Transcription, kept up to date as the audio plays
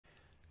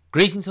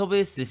Greetings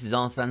hobbyists, this is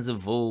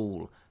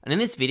Arsanzavul, and in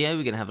this video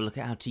we're going to have a look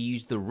at how to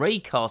use the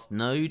Raycast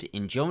node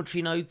in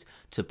geometry nodes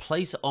to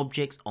place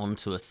objects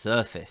onto a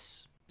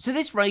surface. So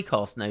this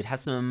Raycast node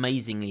has some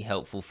amazingly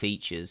helpful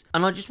features,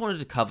 and I just wanted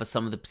to cover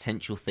some of the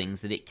potential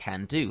things that it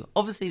can do.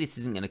 Obviously this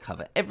isn't going to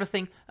cover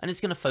everything, and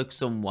it's going to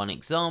focus on one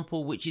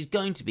example, which is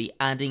going to be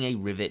adding a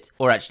rivet,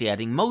 or actually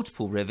adding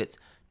multiple rivets,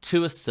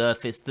 to a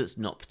surface that's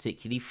not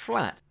particularly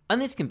flat.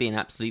 And this can be an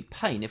absolute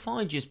pain. If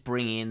I just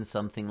bring in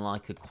something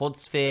like a quad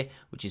sphere,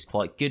 which is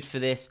quite good for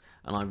this,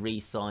 and I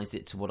resize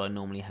it to what I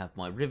normally have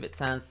my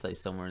rivets as, so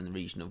somewhere in the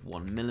region of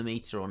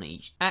 1mm on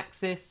each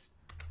axis,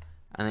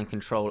 and then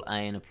Control A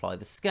and apply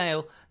the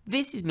scale,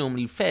 this is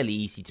normally fairly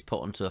easy to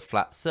put onto a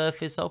flat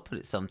surface. I'll put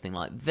it something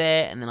like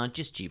there, and then I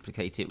just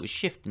duplicate it with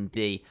Shift and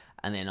D,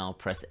 and then I'll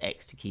press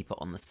X to keep it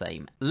on the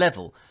same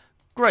level.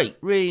 Great,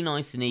 really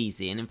nice and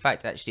easy, and in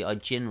fact actually I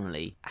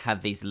generally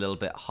have these a little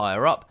bit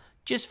higher up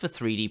just for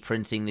 3D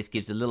printing. This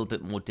gives a little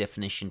bit more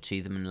definition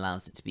to them and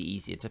allows it to be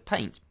easier to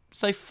paint,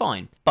 so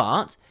fine.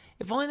 But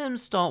if I then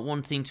start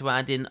wanting to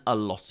add in a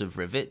lot of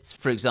rivets,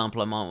 for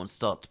example I might want to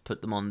start to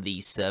put them on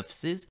these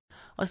surfaces,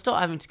 I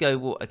start having to go,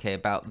 well, okay,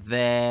 about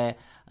there,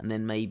 and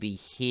then maybe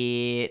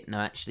here. No,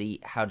 actually,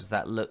 how does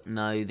that look?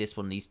 No, this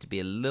one needs to be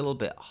a little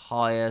bit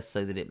higher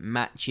so that it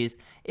matches.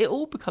 It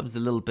all becomes a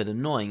little bit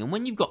annoying, and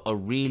when you've got a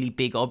really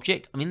big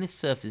object, I mean, this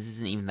surface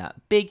isn't even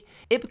that big,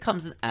 it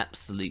becomes an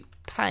absolute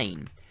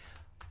pain.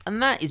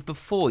 And that is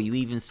before you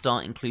even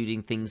start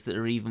including things that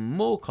are even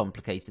more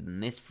complicated than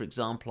this. For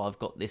example, I've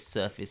got this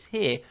surface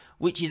here,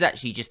 which is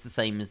actually just the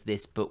same as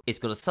this, but it's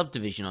got a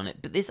subdivision on it.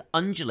 But this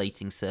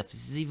undulating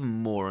surface is even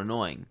more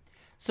annoying.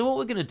 So what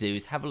we're going to do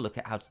is have a look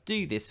at how to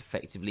do this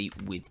effectively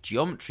with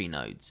geometry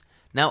nodes.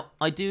 Now,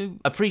 I do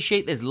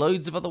appreciate there's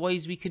loads of other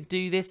ways we could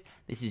do this.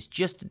 This is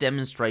just a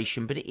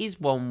demonstration, but it is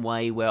one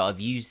way where I've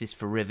used this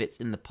for rivets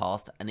in the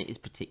past, and it is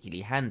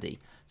particularly handy.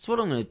 So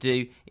what I'm going to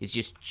do is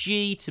just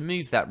G to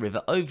move that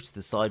rivet over to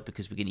the side,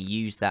 because we're going to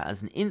use that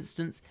as an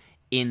instance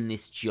in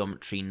this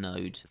geometry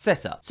node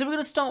setup. So we're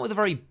going to start with a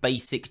very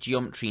basic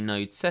geometry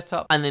node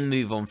setup and then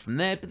move on from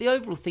there, but the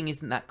overall thing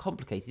isn't that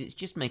complicated. It's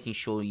just making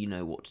sure you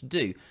know what to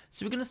do.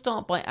 So we're going to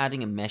start by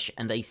adding a mesh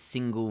and a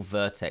single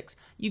vertex.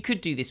 You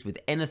could do this with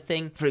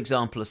anything, for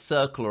example a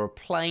circle or a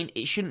plane.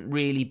 It shouldn't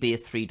really be a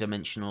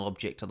three-dimensional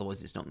object,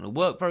 otherwise it's not going to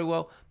work very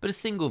well, but a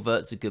single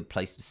vert's a good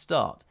place to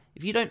start.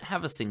 If you don't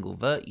have a single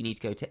vert, you need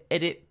to go to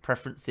Edit,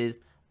 Preferences,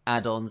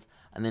 Add-ons,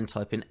 and then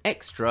type in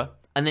Extra.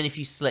 And then if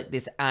you select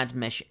this Add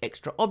Mesh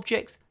Extra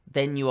Objects,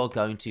 then you are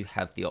going to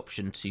have the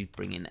option to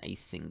bring in a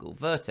single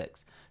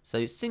vertex.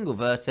 So single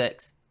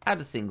vertex,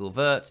 add a single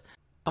vert,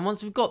 and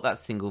once we've got that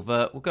single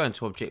vert, we'll go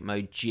into Object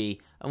Mode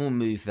G, and we'll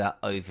move that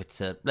over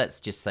to, let's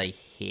just say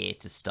here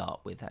to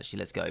start with. Actually,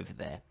 let's go over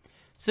there.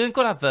 So we've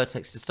got our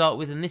vertex to start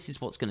with, and this is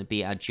what's going to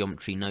be our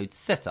geometry node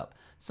setup.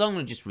 So I'm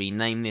going to just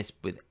rename this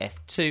with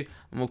F2,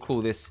 and we'll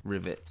call this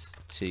Rivets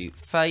to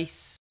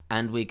Face,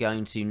 and we're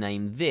going to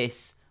name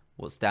this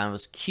what's down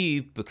as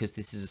cube, because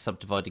this is a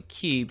subdivided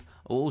cube.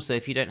 Or also,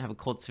 if you don't have a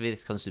quad sphere,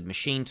 this comes with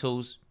machine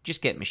tools.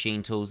 Just get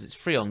machine tools. It's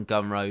free on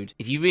Gumroad.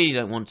 If you really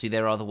don't want to,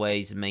 there are other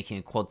ways of making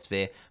a quad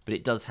sphere, but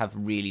it does have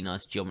really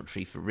nice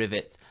geometry for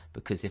rivets,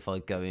 because if I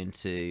go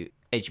into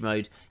edge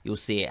mode, you'll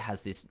see it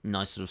has this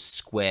nice sort of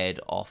squared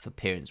off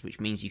appearance, which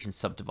means you can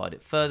subdivide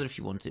it further if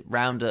you want it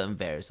rounder and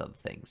various other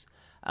things.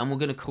 And we're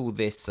going to call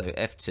this, so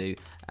F2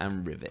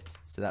 and rivet.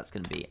 So that's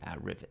going to be our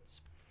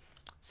rivets.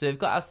 So we've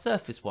got our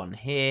surface one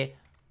here.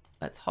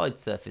 Let's hide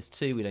surface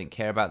 2, we don't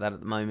care about that at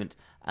the moment,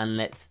 and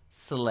let's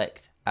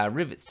select our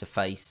rivets to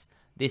face,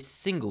 this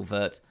single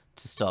vert,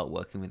 to start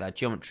working with our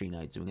geometry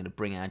nodes. And we're going to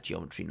bring our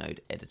geometry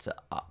node editor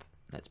up.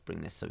 Let's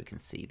bring this so we can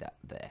see that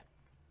there.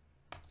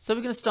 So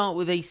we're going to start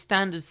with a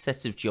standard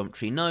set of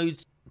geometry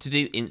nodes to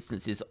do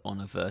instances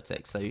on a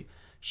vertex. So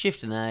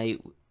Shift and A,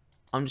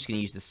 I'm just going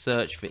to use the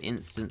search for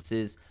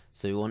instances.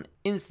 So we want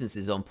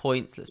instances on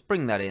points, let's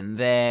bring that in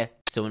there.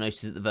 So we'll notice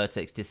that the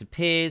vertex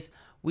disappears.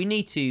 We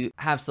need to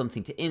have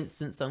something to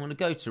instance, so I'm going to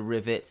go to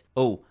Rivet.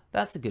 Oh,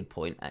 that's a good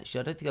point, actually.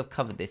 I don't think I've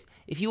covered this.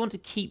 If you want to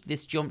keep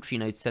this geometry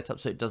node set up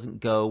so it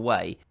doesn't go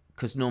away,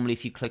 because normally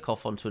if you click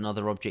off onto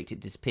another object, it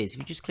disappears. If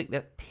you just click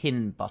that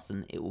pin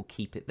button, it will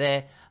keep it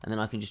there, and then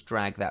I can just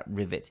drag that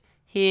rivet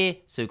here.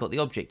 So we've got the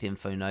object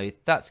info node.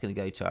 That's going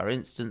to go to our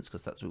instance,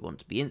 because that's what we want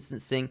to be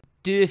instancing.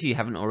 Do, if you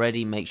haven't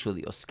already, make sure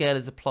that your scale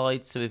is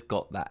applied, so we've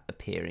got that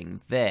appearing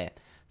there.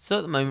 So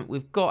at the moment,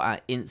 we've got our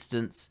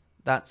instance.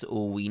 That's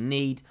all we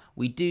need.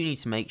 We do need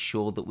to make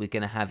sure that we're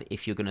going to have,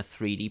 if you're going to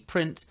 3D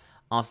print,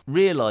 us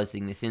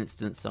realizing this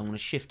instance. So I'm going to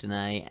Shift and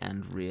A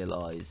and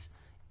realize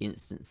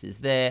instances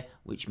there,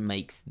 which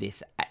makes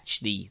this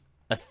actually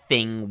a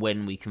thing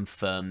when we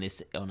confirm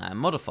this on our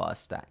modifier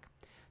stack.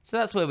 So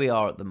that's where we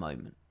are at the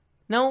moment.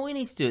 Now what we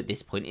need to do at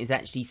this point is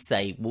actually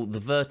say, well, the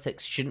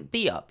vertex shouldn't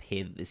be up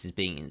here that this is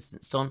being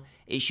instanced on.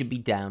 It should be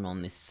down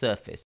on this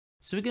surface.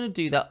 So we're going to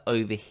do that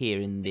over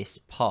here in this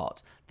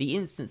part. The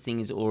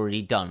instancing is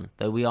already done,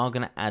 though we are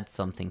going to add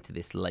something to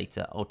this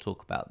later. I'll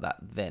talk about that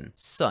then.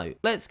 So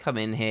let's come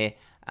in here,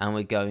 and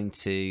we're going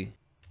to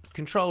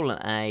Control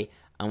and A,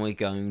 and we're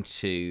going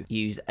to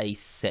use a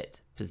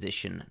set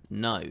position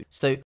node.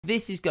 So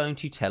this is going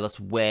to tell us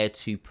where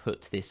to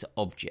put this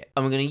object,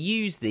 and we're going to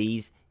use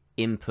these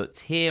inputs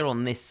here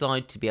on this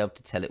side to be able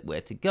to tell it where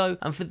to go.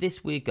 And for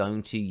this, we're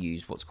going to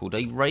use what's called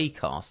a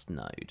Raycast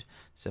node.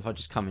 So if I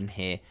just come in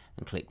here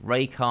and click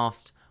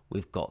Raycast,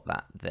 we've got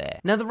that there.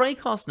 Now the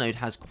Raycast node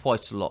has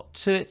quite a lot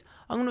to it.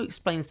 I'm going to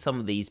explain some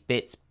of these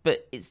bits,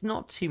 but it's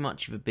not too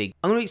much of a big...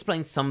 I'm going to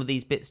explain some of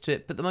these bits to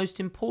it, but the most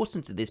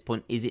important at this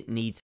point is it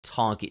needs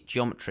target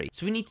geometry.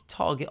 So we need to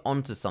target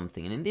onto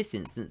something, and in this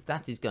instance,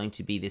 that is going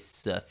to be this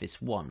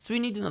surface 1. So we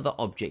need another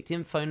object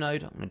info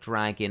node. I'm going to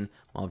drag in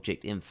my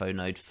object info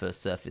node for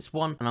surface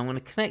 1, and I'm going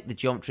to connect the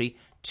geometry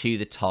to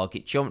the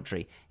target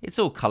geometry. It's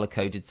all color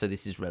coded, so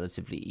this is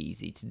relatively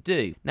easy to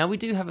do. Now we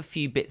do have a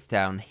few bits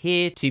down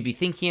here to be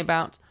thinking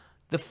about.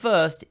 The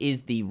first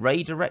is the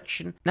ray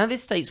direction. Now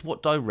this states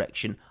what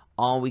direction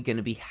are we going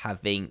to be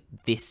having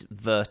this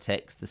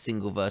vertex, the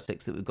single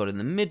vertex that we've got in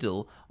the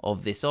middle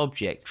of this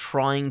object,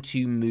 trying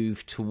to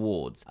move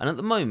towards. And at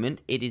the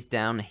moment, it is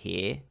down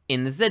here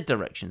in the Z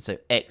direction, so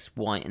X,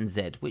 Y, and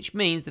Z, which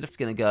means that it's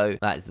going to go,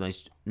 that is the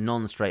most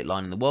non-straight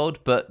line in the world,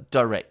 but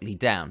directly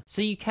down.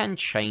 So you can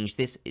change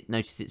this.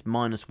 Notice it's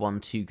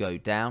 -1 to go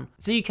down.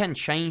 So you can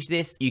change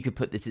this. You could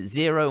put this at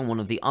 0 and one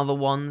of the other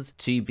ones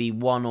to be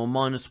 1 or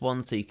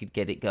 -1, so you could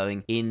get it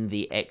going in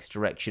the X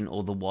direction,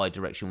 or the Y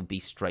direction would be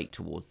straight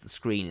towards the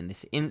screen in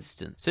this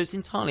instance. So it's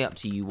entirely up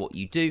to you what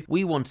you do.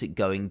 We want it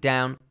going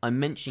down. I'm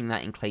mentioning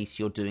that in case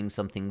you're doing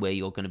something where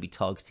you're going to be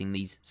targeting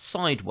these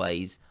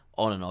sideways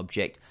on an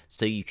object,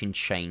 so you can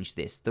change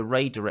this. The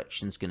ray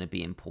direction is going to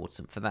be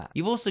important for that.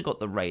 You've also got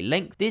the ray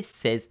length. This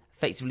says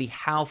effectively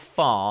how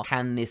far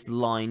can this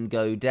line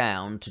go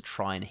down to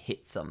try and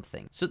hit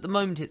something. So at the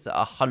moment it's at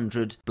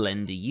 100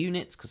 blender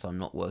units, because I'm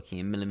not working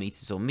in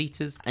millimeters or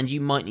meters, and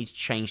you might need to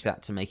change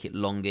that to make it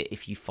longer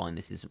if you find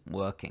this isn't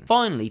working.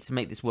 Finally, to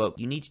make this work,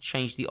 you need to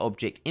change the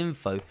object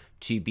info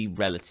to be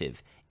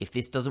relative. If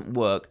this doesn't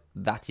work,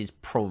 that is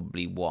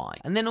probably why.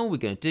 And then all we're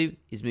going to do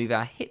is move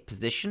our hit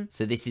position.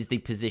 So this is the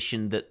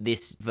position that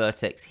this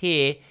vertex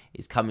here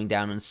is coming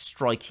down and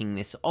striking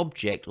this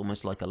object,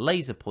 almost like a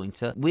laser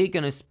pointer. We're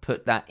going to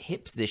put that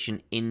hit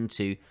position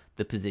into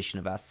the position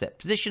of our set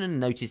position, and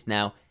notice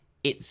now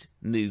it's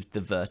moved the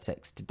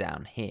vertex to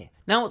down here.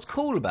 Now what's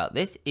cool about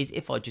this is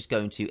if I just go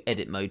into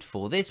edit mode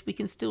for this, we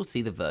can still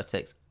see the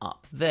vertex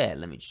up there.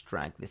 Let me just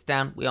drag this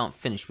down. We aren't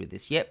finished with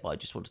this yet, but I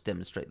just want to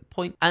demonstrate the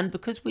point. And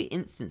because we're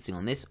instancing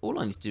on this, all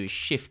I need to do is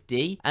Shift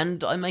D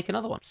and I make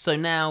another one. So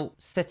now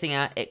setting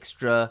our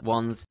extra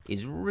ones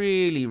is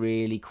really,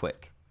 really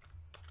quick.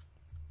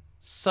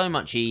 So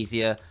much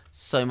easier,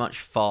 so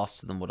much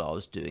faster than what I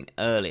was doing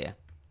earlier.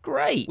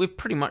 Great, we've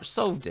pretty much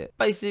solved it.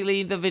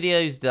 Basically, the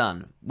video's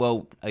done.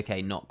 Well,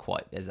 okay, not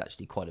quite. There's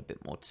actually quite a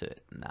bit more to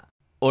it than that.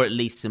 Or at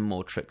least some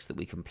more tricks that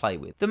we can play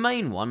with. The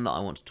main one that I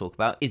want to talk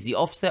about is the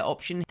offset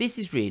option. This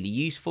is really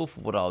useful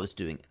for what I was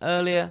doing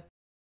earlier.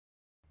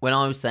 When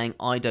I was saying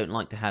I don't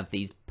like to have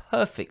these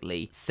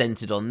perfectly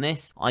centered on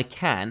this, I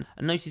can.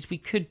 And notice we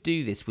could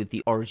do this with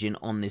the origin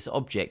on this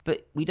object,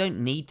 but we don't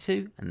need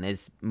to, and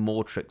there's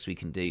more tricks we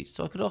can do.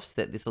 So I could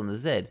offset this on the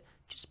Z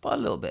just by a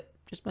little bit,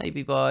 just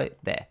maybe by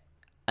there.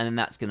 And then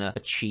that's going to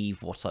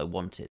achieve what I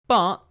wanted.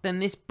 But then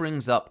this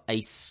brings up a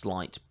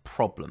slight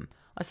problem.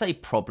 I say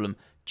problem,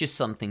 just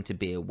something to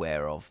be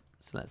aware of.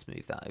 So let's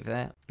move that over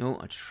there. Oh,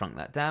 I just shrunk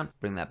that down.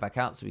 Bring that back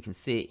out so we can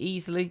see it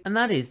easily. And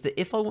that is that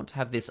if I want to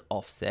have this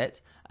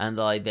offset, and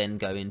I then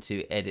go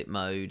into edit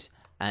mode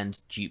and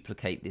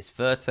duplicate this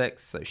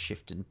vertex, so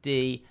Shift and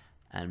D,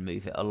 and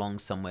move it along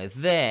somewhere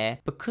there,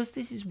 because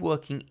this is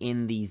working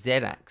in the Z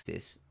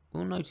axis,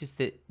 we'll notice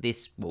that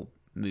this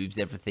moves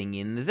everything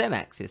in the Z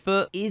axis.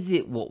 But is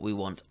it what we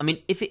want? I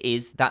mean, if it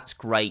is, that's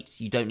great.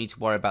 You don't need to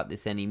worry about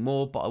this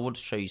anymore, but I want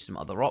to show you some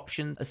other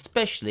options,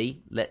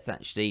 especially, let's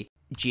actually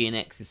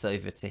GNX this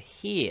over to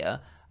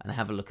here and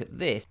have a look at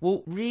this.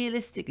 Well,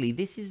 realistically,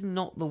 this is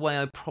not the way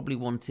I probably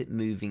want it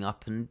moving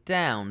up and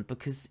down,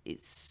 because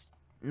it's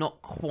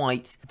not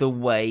quite the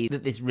way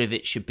that this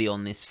rivet should be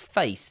on this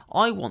face.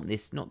 I want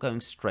this not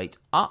going straight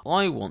up.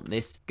 I want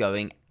this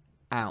going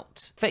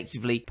out,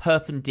 effectively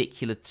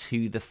perpendicular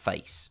to the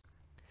face.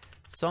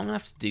 So I'm going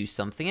to have to do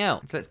something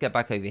else. So let's get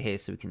back over here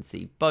so we can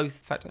see both.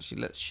 In fact,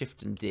 actually, let's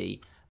Shift and D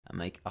and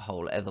make a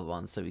whole other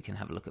one so we can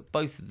have a look at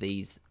both of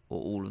these,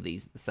 or all of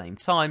these at the same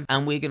time.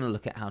 And we're going to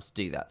look at how to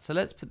do that. So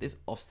let's put this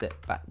offset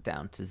back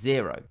down to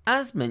 0.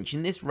 As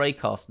mentioned, this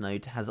Raycast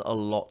node has a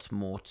lot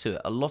more to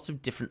it, a lot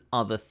of different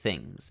other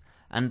things.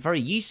 And very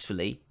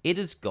usefully, it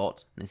has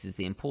got, and this is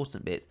the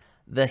important bit,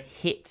 the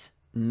hit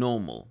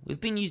normal.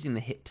 We've been using the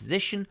hit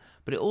position,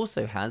 but it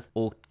also has,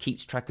 or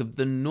keeps track of,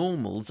 the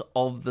normals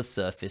of the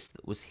surface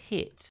that was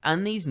hit.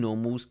 And these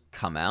normals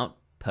come out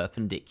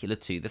perpendicular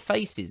to the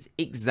faces,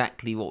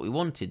 exactly what we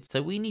wanted.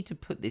 So we need to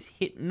put this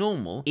hit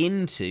normal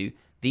into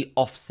the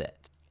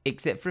offset.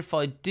 Except for if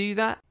I do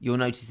that, you'll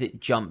notice it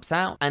jumps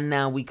out, and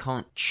now we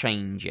can't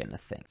change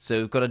anything.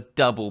 So we've got a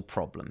double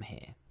problem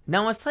here.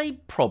 Now I say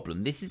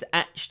problem, this is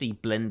actually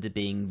Blender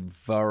being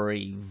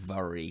very,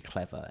 very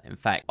clever. In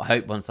fact, I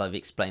hope once I've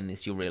explained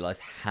this, you'll realize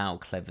how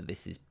clever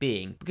this is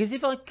being. Because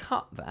if I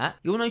cut that,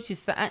 you'll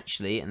notice that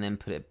actually, and then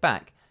put it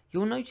back,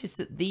 you'll notice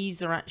that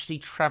these are actually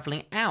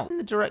traveling out in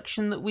the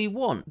direction that we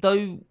want,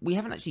 though we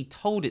haven't actually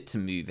told it to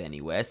move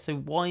anywhere, so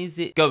why is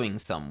it going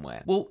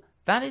somewhere? Well,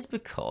 that is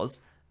because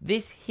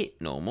this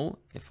hit normal,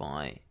 if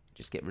I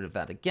just get rid of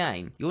that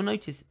again, you'll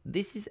notice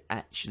this is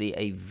actually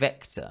a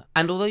vector.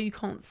 And although you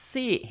can't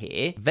see it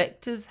here,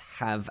 vectors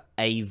have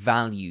a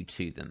value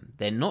to them.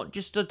 They're not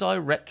just a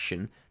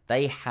direction,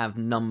 they have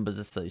numbers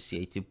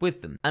associated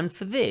with them. And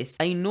for this,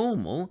 a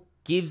normal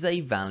gives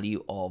a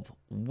value of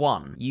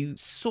 1. You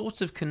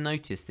sort of can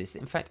notice this.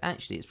 In fact,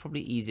 actually, it's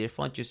probably easier if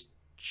I just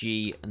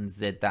G and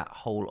Z that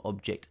whole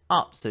object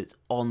up so it's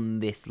on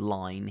this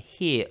line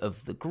here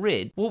of the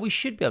grid. What we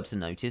should be able to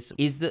notice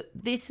is that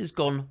this has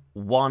gone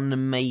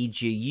 1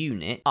 major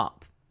unit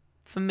up.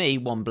 For me,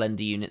 1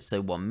 Blender unit,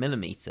 so 1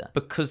 millimeter,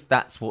 because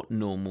that's what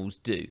normals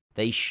do.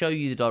 They show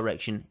you the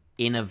direction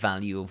in a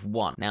value of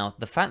 1. Now,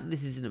 the fact that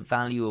this is in a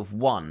value of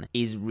 1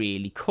 is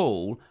really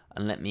cool,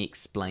 and let me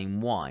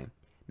explain why.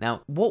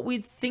 Now, what we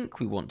think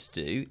we want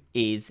to do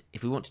is,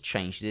 if we want to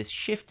change this,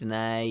 Shift and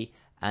A,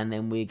 and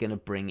then we're going to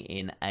bring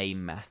in a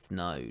math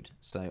node.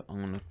 So I'm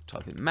going to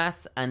type in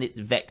maths, and it's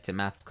vector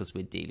maths because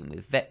we're dealing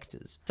with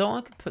vectors. So I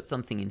could put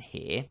something in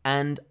here,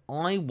 and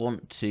I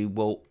want to,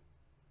 well,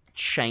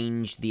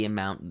 change the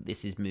amount that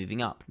this is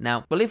moving up.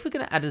 Now, well, if we're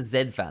going to add a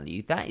Z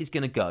value, that is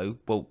going to go,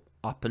 well,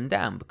 up and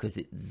down because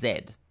it's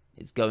Z.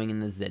 It's going in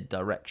the Z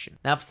direction.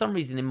 Now, for some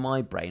reason in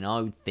my brain, I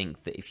would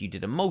think that if you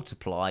did a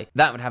multiply,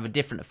 that would have a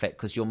different effect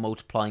because you're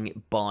multiplying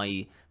it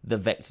by the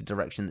vector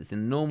direction that's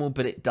in normal,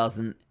 but it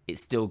doesn't. It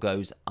still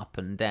goes up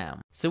and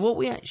down. So what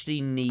we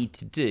actually need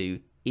to do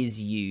is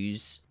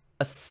use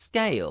a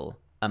scale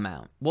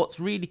amount. What's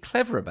really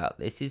clever about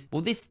this is,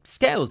 well, this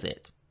scales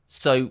it.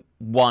 So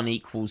 1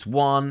 equals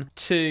 1,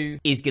 2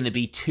 is going to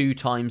be 2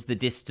 times the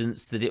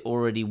distance that it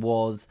already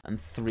was, and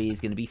 3 is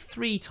going to be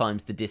 3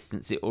 times the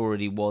distance it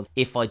already was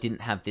if I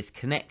didn't have this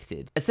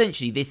connected.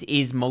 Essentially, this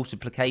is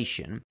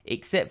multiplication,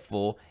 except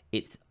for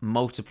it's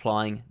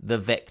multiplying the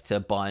vector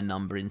by a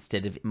number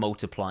instead of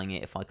multiplying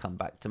it, if I come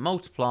back to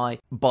multiply,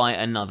 by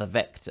another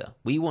vector.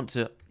 We want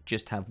to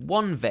just have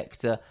one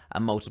vector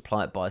and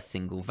multiply it by a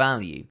single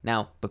value.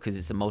 Now, because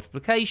it's a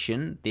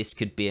multiplication, this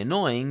could be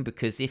annoying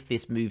because if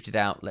this moved it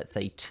out, let's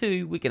say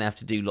 2, we're going to have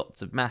to do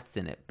lots of maths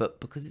in it. But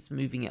because it's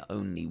moving it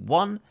only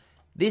 1,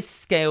 this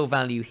scale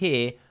value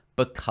here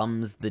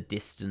becomes the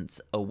distance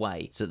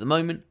away. So at the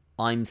moment,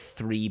 I'm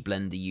 3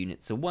 Blender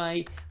units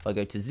away. If I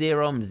go to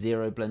 0, I'm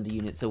 0 Blender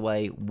units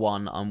away.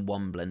 1, I'm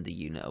 1 Blender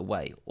unit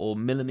away. Or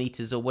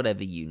millimeters or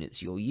whatever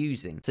units you're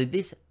using. So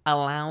this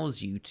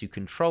allows you to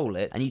control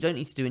it, and you don't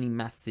need to do any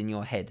maths in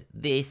your head.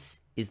 This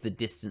is the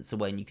distance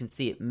away, and you can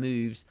see it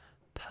moves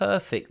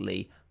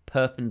perfectly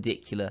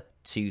perpendicular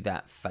to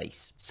that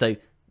face. So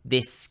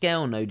this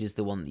scale node is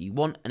the one that you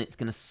want, and it's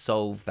going to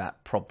solve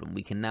that problem.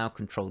 We can now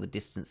control the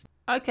distance.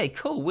 Okay,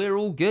 cool, we're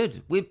all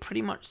good. We're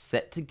pretty much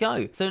set to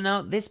go. So now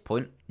at this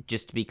point,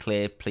 just to be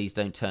clear, please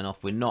don't turn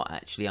off. We're not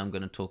actually. I'm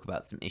going to talk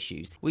about some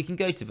issues. We can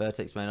go to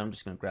vertex mode. I'm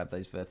just going to grab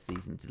those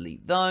vertices and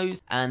delete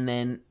those. And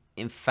then,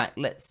 in fact,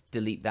 let's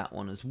delete that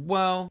one as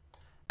well.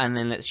 And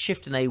then let's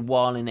Shift and A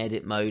while in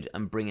edit mode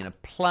and bring in a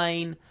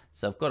plane.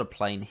 So I've got a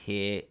plane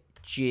here.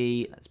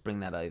 G, let's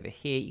bring that over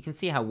here. You can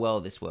see how well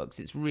this works.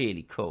 It's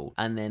really cool.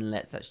 And then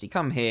let's actually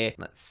come here.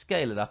 Let's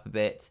scale it up a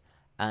bit.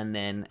 And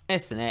then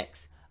S and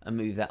X. And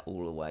move that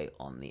all the way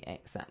on the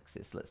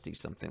x-axis. Let's do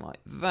something like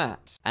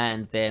that.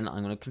 And then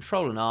I'm going to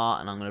control an R,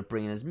 and I'm going to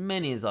bring in as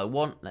many as I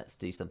want. Let's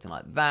do something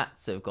like that.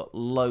 So we've got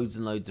loads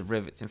and loads of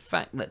rivets. In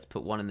fact, let's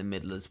put one in the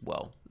middle as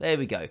well. There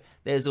we go.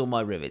 There's all my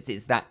rivets.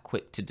 It's that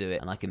quick to do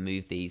it, and I can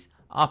move these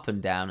up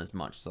and down as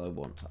much as I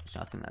want.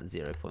 Actually, I think that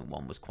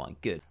 0.1 was quite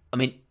good. I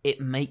mean,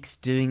 it makes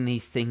doing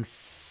these things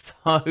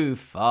so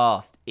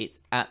fast. It's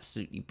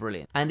absolutely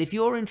brilliant. And if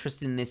you're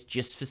interested in this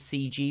just for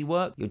CG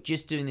work, you're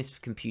just doing this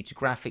for computer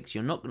graphics,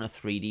 you're not going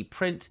to 3D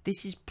print,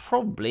 this is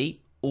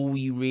probably all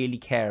you really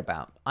care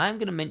about. I am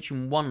going to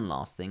mention one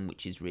last thing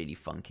which is really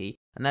funky,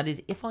 and that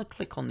is if I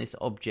click on this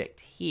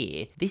object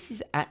here, this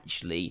has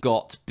actually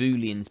got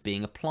Booleans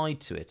being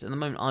applied to it. At the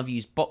moment, I've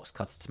used box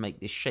cutter to make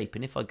this shape,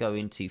 and if I go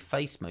into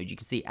face mode, you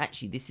can see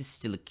actually this is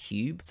still a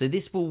cube. So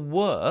this will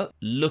work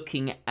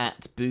looking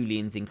at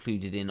Booleans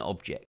included in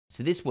object.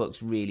 So this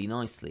works really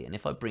nicely, and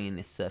if I bring in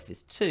this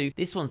surface 2,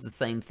 this one's the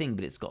same thing,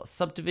 but it's got a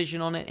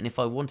subdivision on it, and if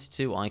I wanted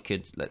to, I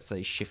could, let's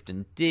say, Shift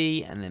and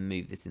D, and then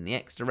move this in the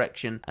X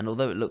direction, and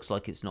although it looks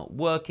like it's not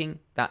working,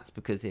 that's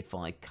because if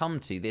I come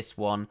to this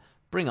one,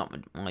 bring up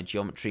my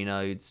geometry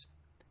nodes,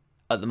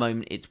 at the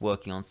moment it's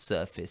working on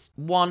surface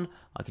 1,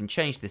 I can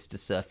change this to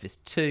surface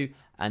 2,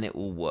 and it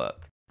will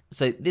work.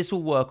 So this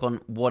will work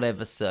on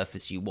whatever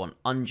surface you want,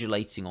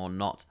 undulating or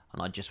not.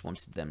 and I just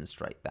wanted to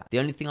demonstrate that. The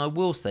only thing I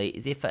will say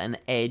is if at an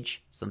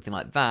edge, something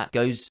like that,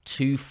 goes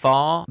too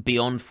far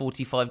beyond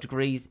 45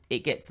 degrees,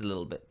 it gets a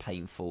little bit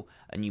painful,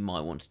 and you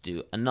might want to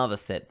do another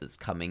set that's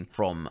coming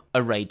from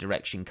a ray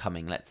direction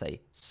coming, let's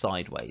say,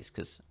 sideways,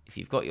 because if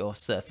you've got your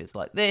surface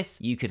like this,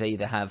 you could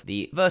either have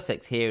the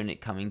vertex here and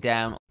it coming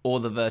down, or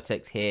the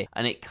vertex here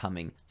and it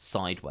coming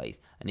sideways.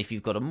 And if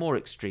you've got a more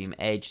extreme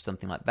edge,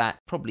 something like that,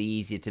 probably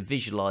easier to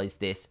visualize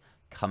this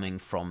coming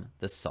from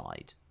the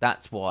side.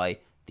 That's why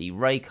the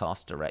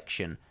raycast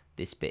direction,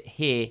 this bit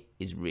here,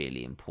 is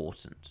really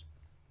important.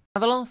 Now,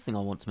 the last thing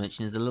I want to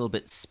mention is a little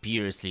bit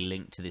spuriously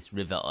linked to this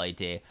rivet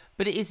idea,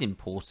 but it is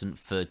important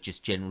for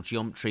just general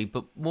geometry,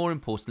 but more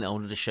importantly, I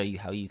wanted to show you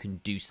how you can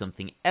do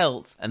something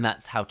else, and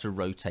that's how to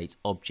rotate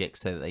objects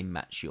so that they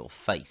match your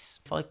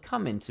face. If I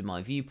come into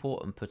my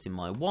viewport and put in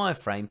my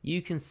wireframe,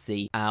 you can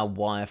see our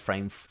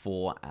wireframe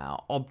for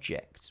our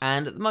object.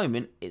 And at the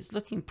moment, it's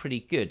looking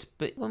pretty good,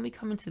 but when we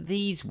come into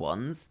these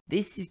ones,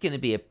 this is going to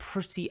be a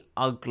pretty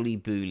ugly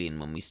Boolean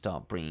when we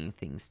start bringing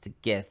things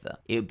together.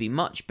 It would be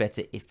much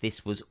better if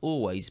this was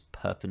always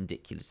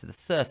perpendicular to the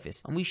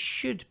surface, and we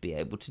should be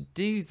able to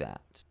do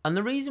that. And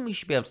the reason we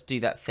should be able to do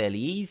that fairly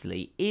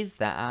easily is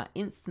that our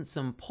instance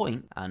on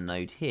point, our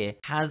node here,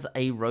 has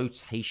a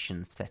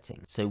rotation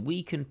setting. So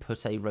we can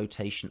put a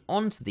rotation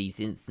onto these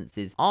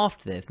instances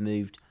after they've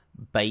moved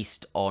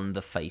based on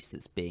the face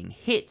that's being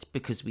hit,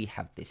 because we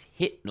have this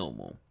hit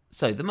normal.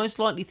 So the most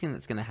likely thing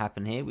that's going to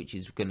happen here, which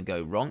is going to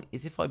go wrong,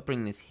 is if I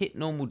bring this hit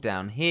normal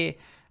down here,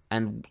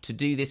 and to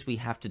do this we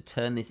have to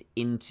turn this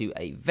into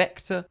a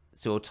vector.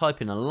 So we'll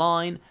type in a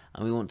line,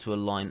 and we want to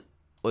align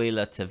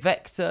Euler to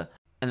vector,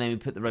 and then we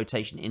put the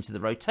rotation into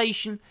the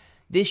rotation.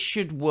 This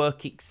should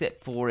work,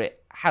 except for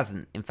it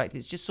hasn't. In fact,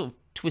 it's just sort of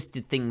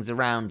twisted things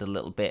around a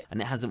little bit,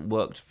 and it hasn't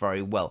worked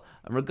very well.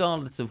 And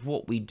regardless of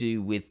what we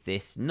do with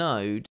this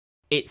node,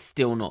 it's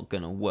still not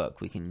going to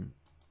work. We can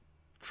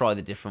try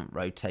the different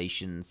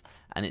rotations,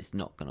 and it's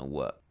not going to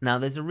work. Now,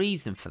 there's a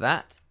reason for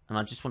that, and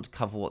I just want to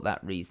cover what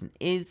that reason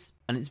is,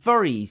 and it's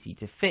very easy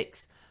to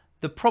fix.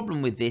 The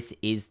problem with this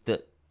is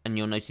that, and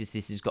you'll notice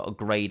this has got a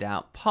grayed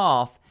out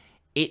path,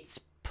 it's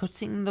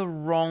putting the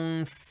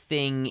wrong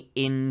thing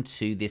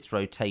into this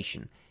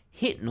rotation.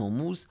 Hit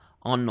normals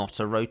are not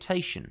a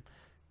rotation.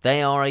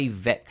 They are a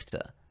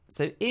vector.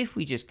 So if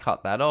we just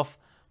cut that off,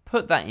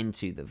 put that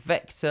into the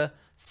vector,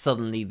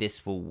 suddenly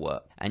this will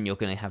work, and you're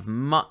going to have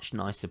much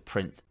nicer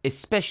prints,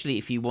 especially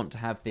if you want to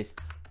have this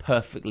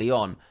perfectly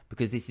on,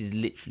 because this is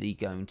literally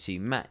going to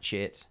match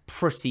it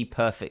pretty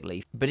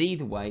perfectly. But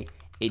either way,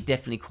 it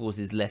definitely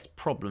causes less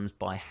problems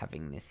by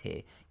having this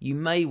here. You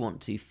may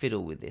want to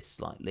fiddle with this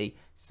slightly,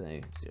 so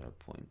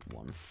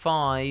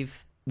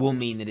 0.15 will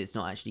mean that it's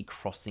not actually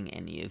crossing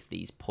any of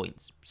these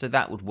points, so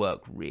that would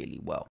work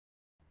really well.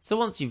 So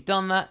once you've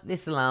done that,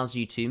 this allows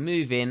you to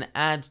move in,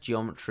 add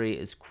geometry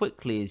as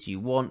quickly as you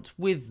want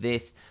with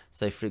this.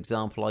 So for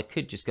example, I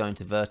could just go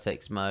into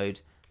vertex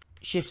mode,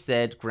 Shift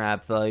Z,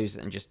 grab those,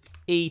 and just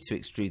E to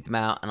extrude them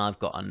out, and I've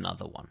got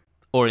another one.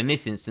 Or in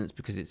this instance,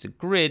 because it's a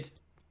grid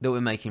that we're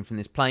making from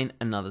this plane,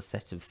 another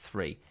set of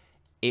 3.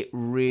 It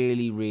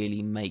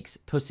really makes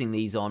putting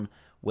these on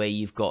where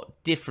you've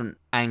got different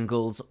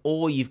angles,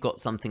 or you've got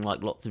something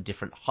like lots of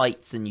different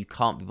heights and you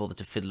can't be bothered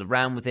to fiddle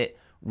around with it,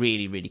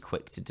 really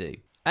quick to do.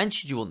 And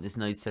should you want this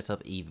node set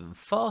up even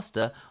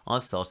faster,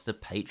 I've started a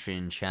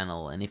Patreon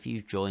channel, and if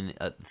you join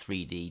at the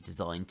 3D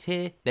design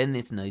tier, then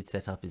this node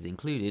setup is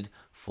included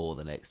for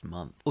the next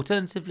month.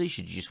 Alternatively,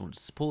 should you just want to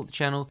support the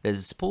channel, there's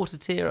a supporter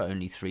tier at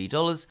only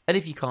 $3, and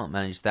if you can't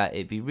manage that,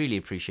 it'd be really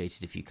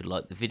appreciated if you could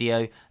like the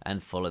video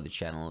and follow the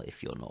channel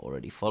if you're not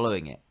already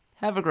following it.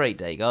 Have a great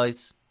day,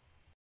 guys.